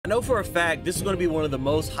know for a fact this is going to be one of the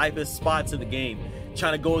most hypest spots in the game,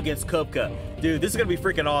 trying to go against Kupka. Dude, this is going to be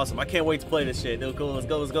freaking awesome. I can't wait to play this shit. Let's go, let's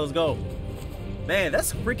go, let's go, let's go. Man,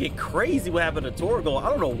 that's freaking crazy what happened to Torgal. I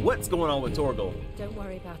don't know what's going on with Torgal. Don't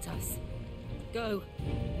worry about us. Go.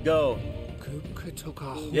 Go. Kupka took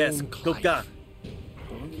our home, Yes, Clive. Kupka.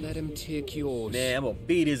 Don't let him take yours. Man, I'm gonna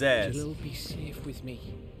beat his ass. You'll be safe with me.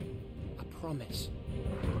 I promise.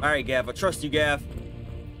 Alright, Gav. I trust you, Gav.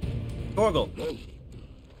 Torgal.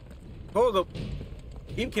 Torgal.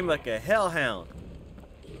 He became like a hellhound.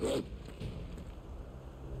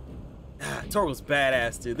 Torgal's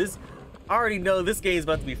badass, dude. I already know this game's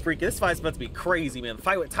about to be freaking. This fight's about to be crazy, man. The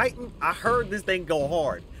fight with Titan, I heard this thing go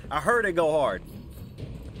hard. I heard it go hard.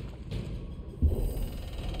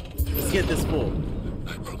 Let's get this full.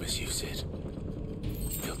 I promise you, Sid.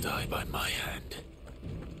 You'll die by my hand.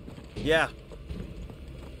 Yeah.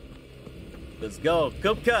 Let's go.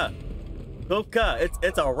 Kupka. Kupka.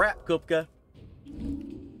 It's a wrap, Kupka.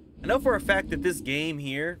 I know for a fact that this game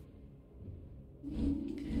here,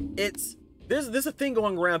 there's a thing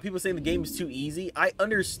going around, people saying the game is too easy. I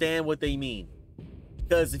understand what they mean.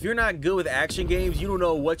 Because if you're not good with action games, you don't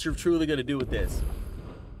know what you're truly going to do with this.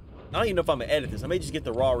 I don't even know if I'm going to edit this. I may just get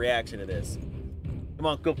the raw reaction to this. Come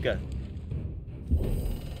on, Kupka.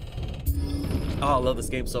 Oh, I love this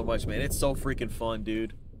game so much, man. It's so freaking fun,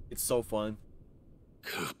 dude. It's so fun.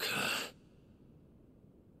 Kupka.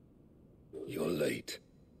 You're late.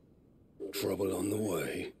 Trouble on the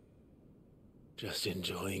way. Just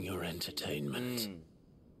enjoying your entertainment.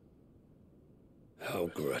 How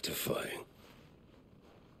gratifying.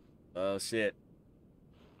 Oh, shit.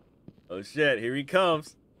 Oh, shit. Here he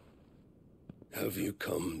comes. Have you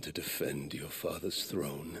come to defend your father's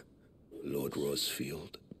throne, Lord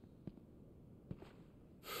Rosfield?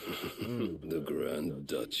 The Grand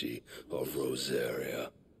Duchy of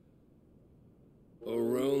Rosaria. A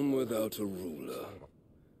realm without a ruler.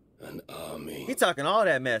 An army. He talking all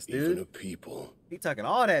that mess, dude. Even a people. He talking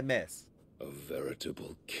all that mess. A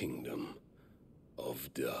veritable kingdom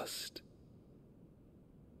of dust.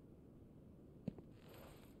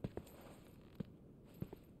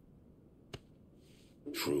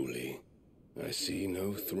 Truly, I see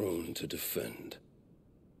no throne to defend.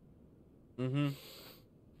 No!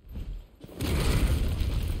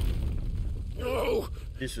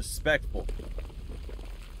 Disrespectful.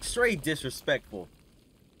 Straight disrespectful.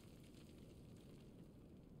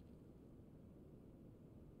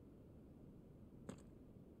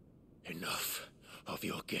 Enough of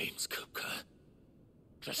your games, Kupka.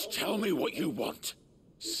 Just tell me what you want.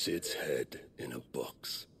 Sid's head in a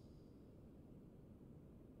box.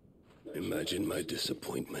 Imagine my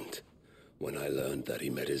disappointment when I learned that he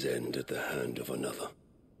met his end at the hand of another.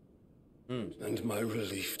 And my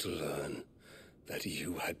relief to learn that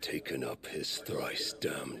you had taken up his thrice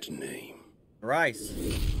damned name. Rice.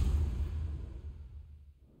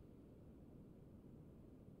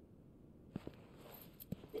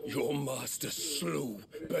 Your master slew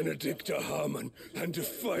Benedicta Harmon and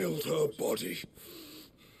defiled her body.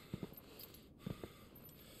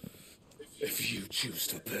 If you choose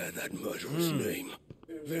to bear that murderer's name,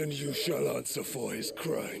 then you shall answer for his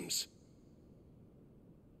crimes.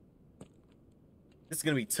 This is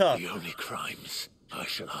gonna be tough. The only crimes I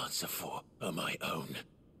shall answer for are my own.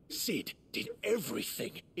 Sid did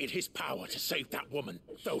everything in his power to save that woman,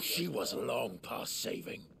 though she was long past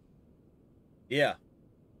saving. Yeah.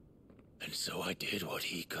 And so I did what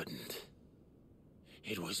he couldn't.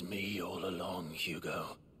 It was me all along,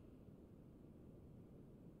 Hugo.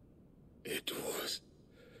 It was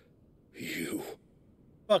you.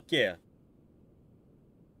 Fuck yeah.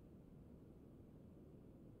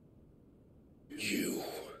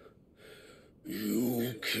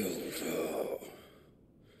 You killed her.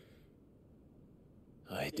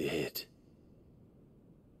 I did.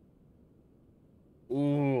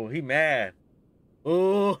 Ooh, he mad.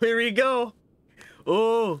 Ooh, here we go.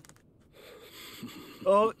 Ooh.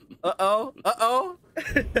 Oh, uh-oh, uh-oh.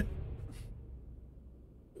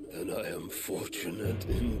 Then I am fortunate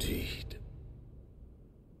indeed.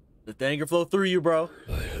 Let the anger flow through you, bro.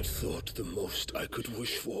 I had thought the most I could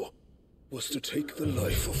wish for was to take the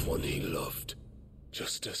life of one he loved,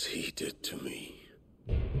 just as he did to me.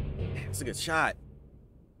 That's a good shot.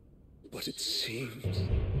 But it seems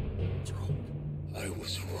I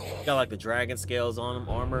was wrong. Got like the dragon scales on him,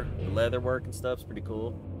 armor, the leather work and stuff's pretty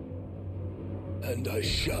cool. And I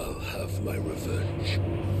shall have my revenge.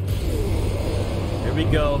 Here we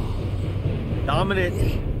go. Dominant.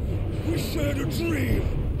 We shared a dream.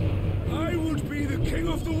 I would be the king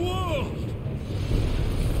of the world.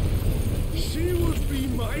 She would be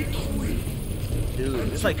my queen.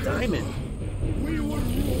 Dude, it's like Diamond. We would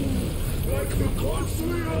rule the gods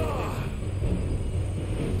we are.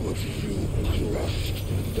 But you crushed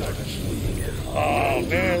that tree. Oh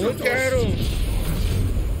man, look at him.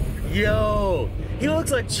 Yo, he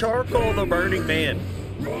looks like Charcoal the Burning Man.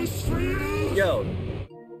 Yo,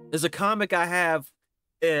 there's a comic I have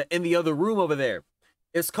in the other room over there.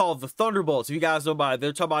 It's called The Thunderbolts. If you guys know about it,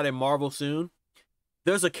 they're talking about it in Marvel soon.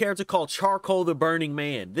 There's a character called Charcoal the Burning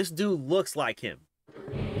Man. This dude looks like him.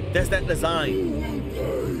 That's that design. You will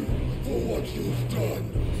pay for what you've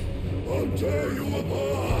done. I'll tear you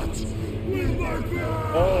apart with my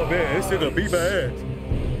blood. Oh man, this is gonna be bad.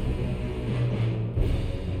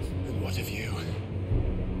 And what of you?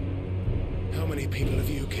 How many people have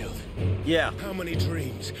you killed? Yeah. How many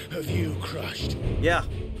dreams have you crushed? Yeah.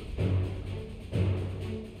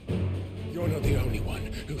 You're not the only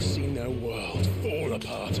one who's seen their world fall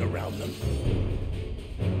apart around them.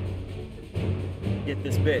 Get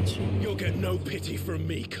this bitch. You'll get no pity from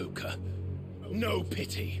me, Kupka. No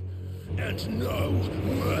pity. And no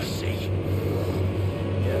mercy.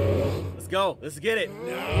 Let's go. Let's get it.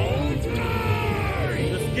 Now die!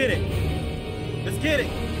 Let's get it. Let's get it.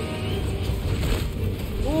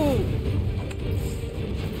 Ooh.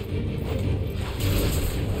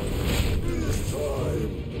 This time,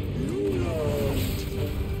 you learned.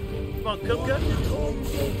 Come on, Kupka.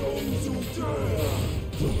 Comes of those who dare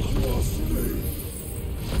to cross me.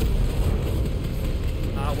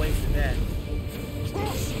 I wasted that.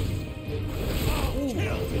 Cross me. Ooh.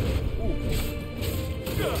 Ooh.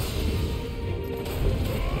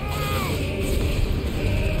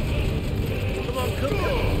 Come on,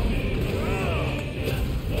 Kupka.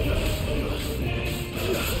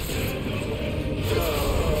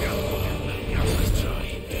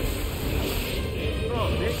 Come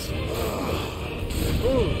on, bitch.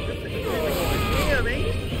 Ooh, this thing is going ham, ain't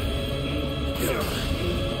it?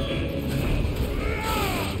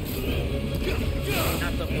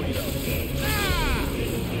 Not the point though.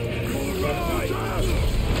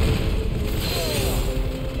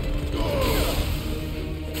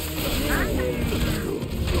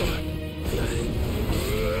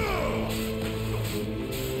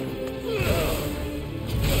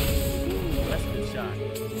 That's a good shot.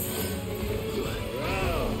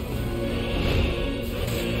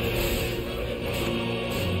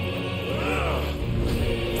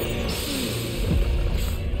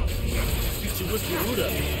 Beat you with Garuda.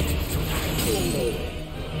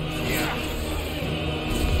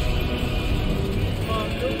 Come on,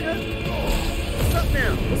 Kupka. What's up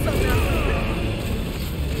now? What's up now, Kupka?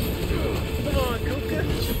 Come on, Kupka.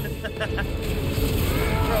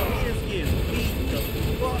 Bro, he is getting beat the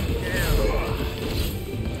fuck down.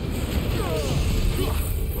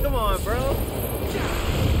 Come on, bro.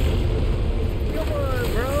 Come on,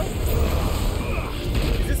 bro.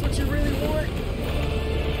 Is this what you really want?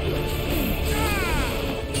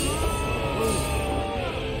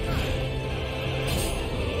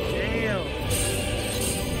 Damn.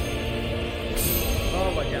 Oh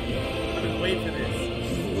my god. I've been waiting for this.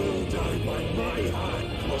 You will die by my hand,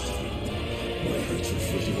 Crossfit. My hatred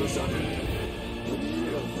for you is unending. The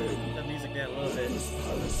real thing. That music down a little bit. This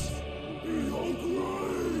palace be your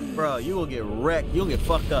grave. Bro, you will get wrecked. You'll get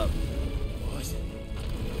fucked up. What?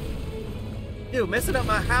 Dude, messing up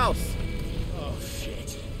my house. Oh,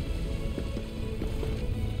 shit.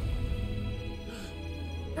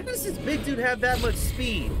 How does this big dude have that much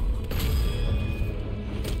speed?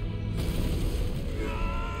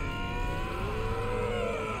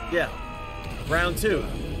 Yeah. Round two.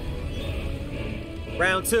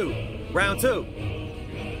 Round two. Round two.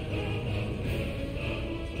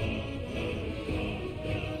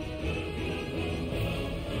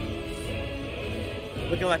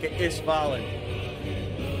 Looking like an Ishvalin.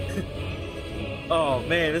 Oh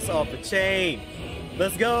man, it's off the chain.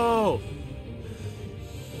 Let's go.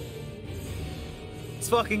 Let's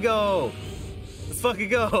fucking go. Let's fucking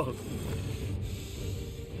go.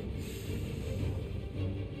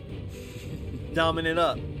 Dominant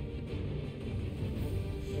up.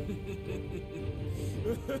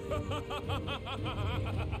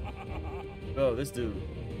 Oh, this dude.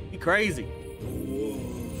 He crazy. The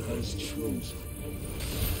world has chosen.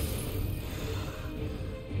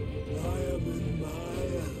 I am in my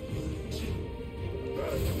element.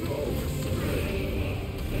 There's no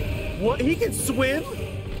escape. What? He can swim?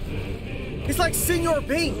 He's like Senor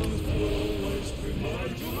Pink. Always be my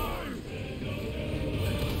time.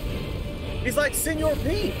 He's like Senor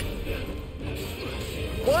Pink.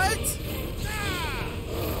 What?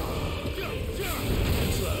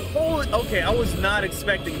 Holy, okay, I was not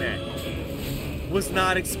expecting that. Was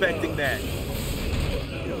not expecting that.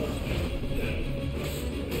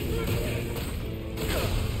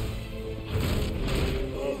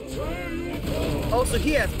 so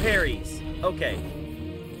he has parries. Okay.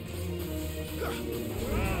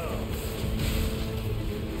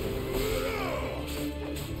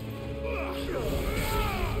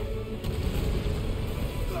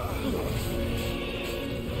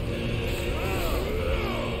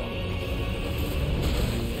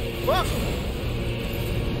 Whoa.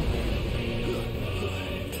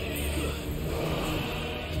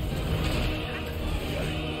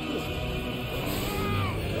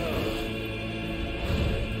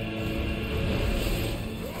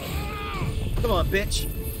 Come on, bitch.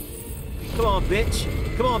 Come on,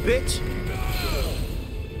 bitch. Come on, bitch.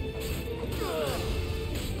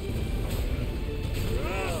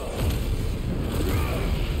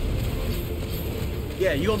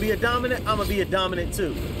 Yeah, you gonna be a dominant? I'm gonna be a dominant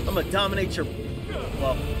too. I'm gonna dominate your...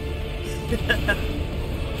 Well...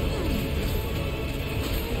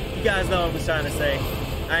 you guys know what I was trying to say.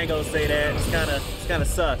 I ain't gonna say that. It's kinda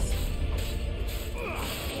sus.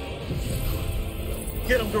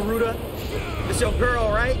 Get him, Garuda. It's your girl,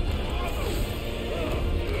 right?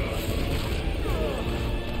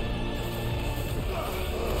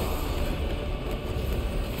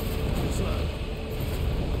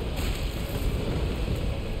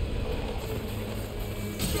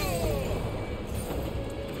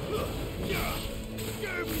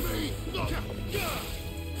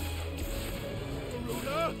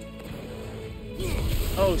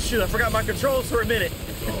 Oh shoot, I forgot my controls for a minute.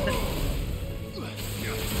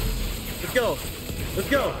 Let's go. Let's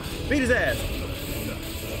go. Beat his ass.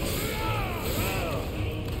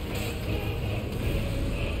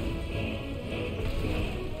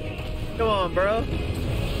 Come on, bro.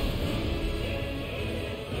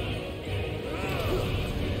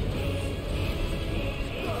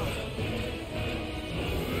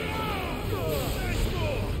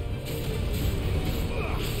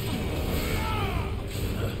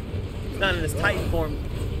 Not in his Titan form.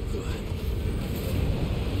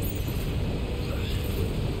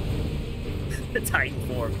 Titan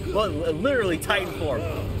form. Well, literally Titan form.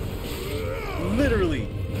 Literally.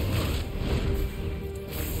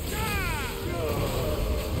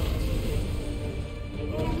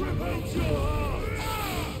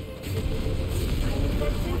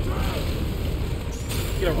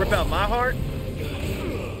 You gonna rip out my heart?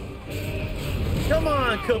 Come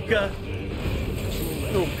on, Kupka.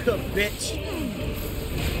 Little cook, bitch.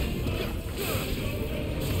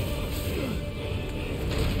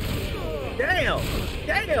 Damn!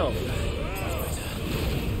 Damn!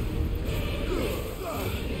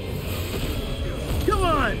 Come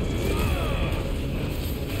on!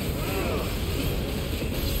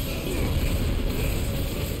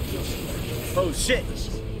 Oh shit!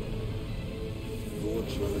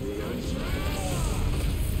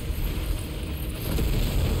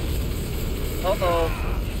 Uh-oh.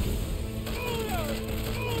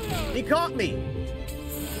 He caught me!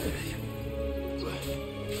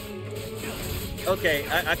 Okay,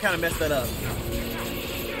 I kind of messed that up.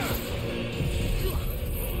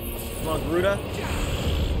 Come on, Garuda.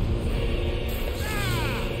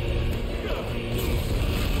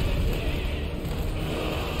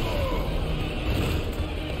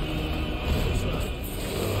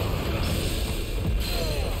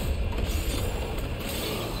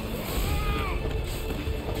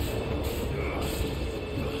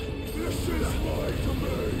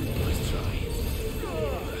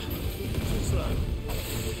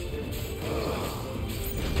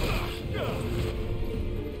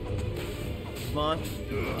 Come on.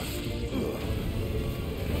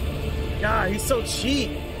 God, he's so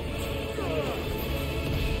cheap.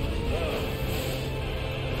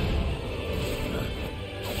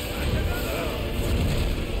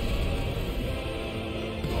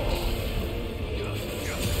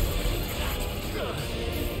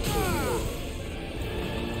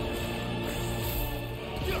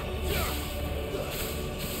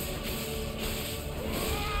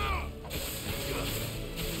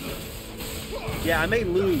 Yeah, I may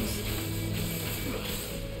lose.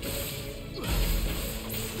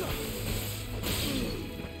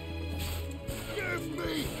 Give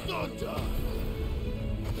me thunder!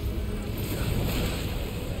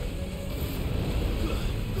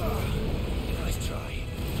 Nice try.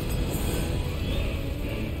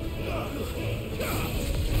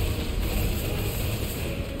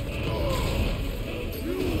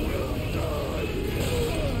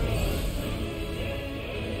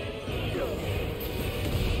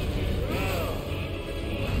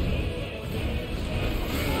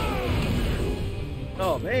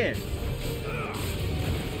 Oh, man.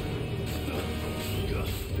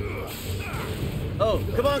 Oh,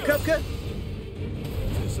 come on, Kupka.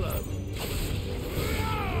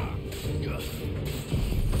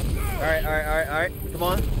 Alright, alright, alright, alright. Come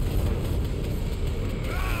on.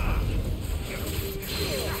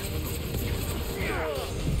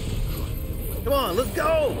 Come on, let's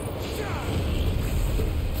go!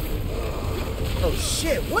 Oh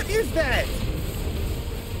shit, what is that?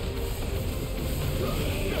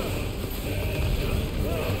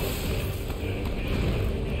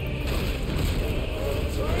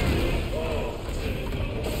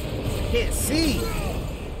 Can't see.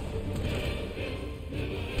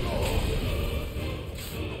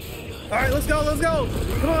 All right, let's go, let's go.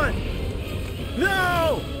 Come on.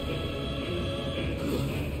 No!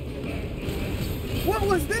 What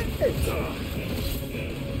was that?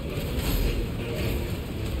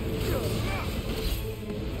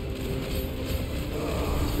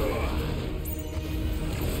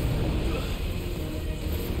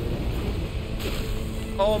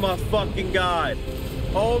 Oh my fucking god.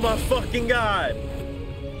 Oh my fucking god.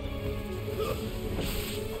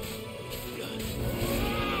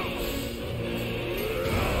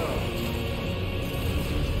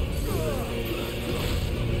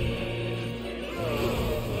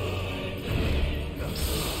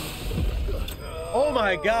 Oh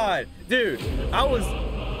my god. Dude, I was...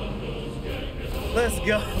 Let's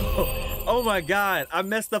go. Oh my god. I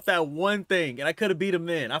messed up that one thing and I could have beat him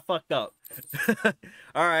then. I fucked up.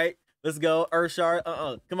 All right. Let's go. Urshar.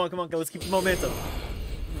 Come on, come on. Let's keep the momentum.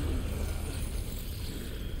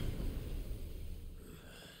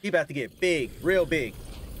 He about to get big. Real big.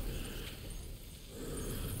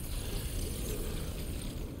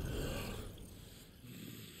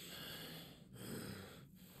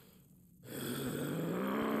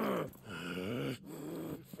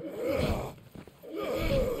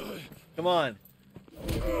 Come on.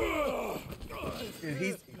 Dude,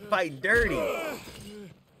 he's fighting dirty.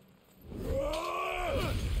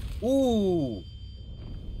 Ooh.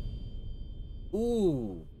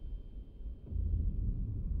 Ooh.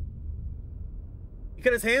 He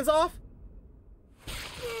cut his hands off?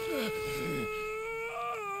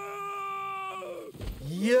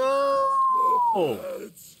 Yo!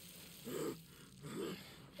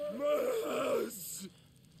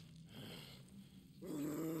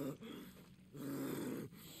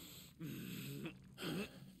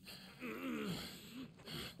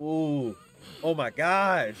 Ooh. Oh my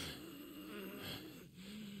gosh.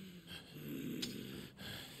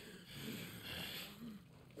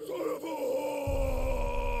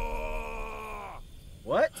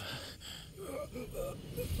 What?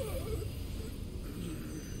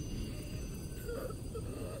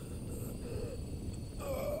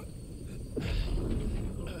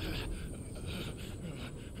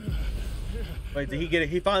 Wait, did he get it?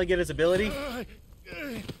 He finally get his ability?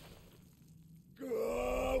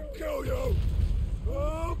 I'll kill you!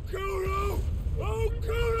 I'll kill you! I'll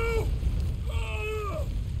kill you!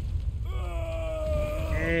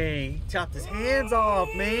 Dang, he chopped his hands off,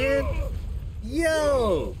 man.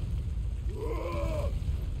 Yo!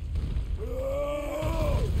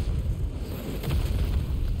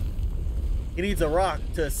 He needs a rock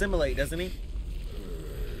to assimilate, doesn't he?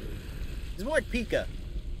 He's more like Pika.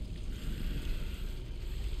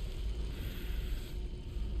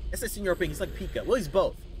 That's a senior thing. He's like Pika. Well, he's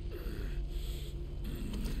both.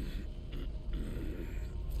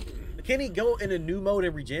 Can he go in a new mode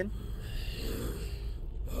and regen?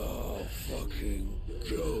 I'll fucking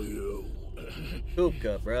kill you.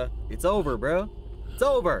 Kupka, bruh. It's over, bro. It's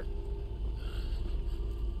over.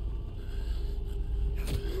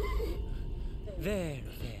 There.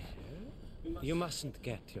 You mustn't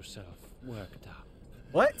get yourself worked up.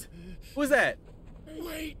 What? Who's that?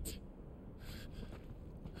 Wait!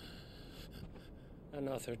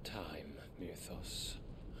 Another time, Mythos.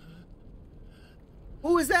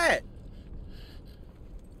 Who is that?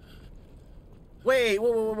 Wait,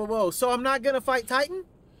 whoa. So I'm not gonna fight Titan?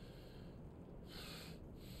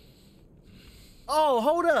 Oh,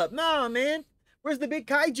 hold up. Nah, man. Where's the big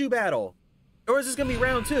kaiju battle? Or is this gonna be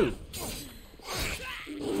round 2?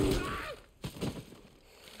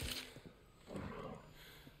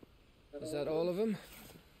 Is that all of them?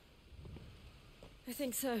 I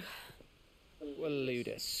think so. Well,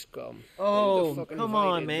 Ludus scum. Oh, come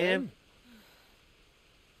on, man.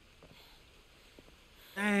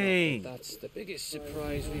 Dang. That's the biggest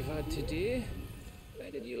surprise we've had today.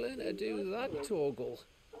 Where did you learn to do that, Torgal?